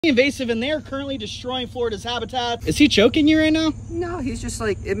Invasive, and they are currently destroying Florida's habitat. Is he choking you right now? No, he's just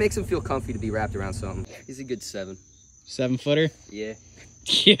like, it makes him feel comfy to be wrapped around something. He's a good 7. 7-footer? Yeah.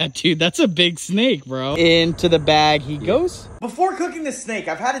 Yeah, dude, that's a big snake, bro. Into the bag he goes. Before cooking the snake,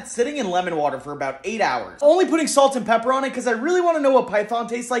 I've had it sitting in lemon water for about 8 hours. Only putting salt and pepper on it because I really want to know what python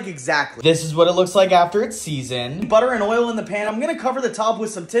tastes like exactly. This is what it looks like after it's seasoned. Butter and oil in the pan. I'm going to cover the top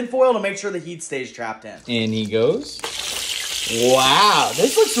with some tin foil to make sure the heat stays trapped in. In he goes. Wow,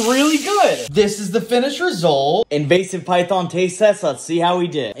 this looks really good. This is the finished result. Invasive python taste test. Let's see how we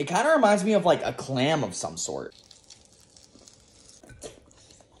did. It kind of reminds me of like a clam of some sort.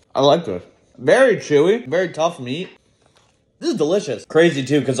 I like this. Very chewy, very tough meat. This is delicious. Crazy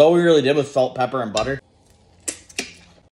too, because all we really did was salt, pepper, and butter.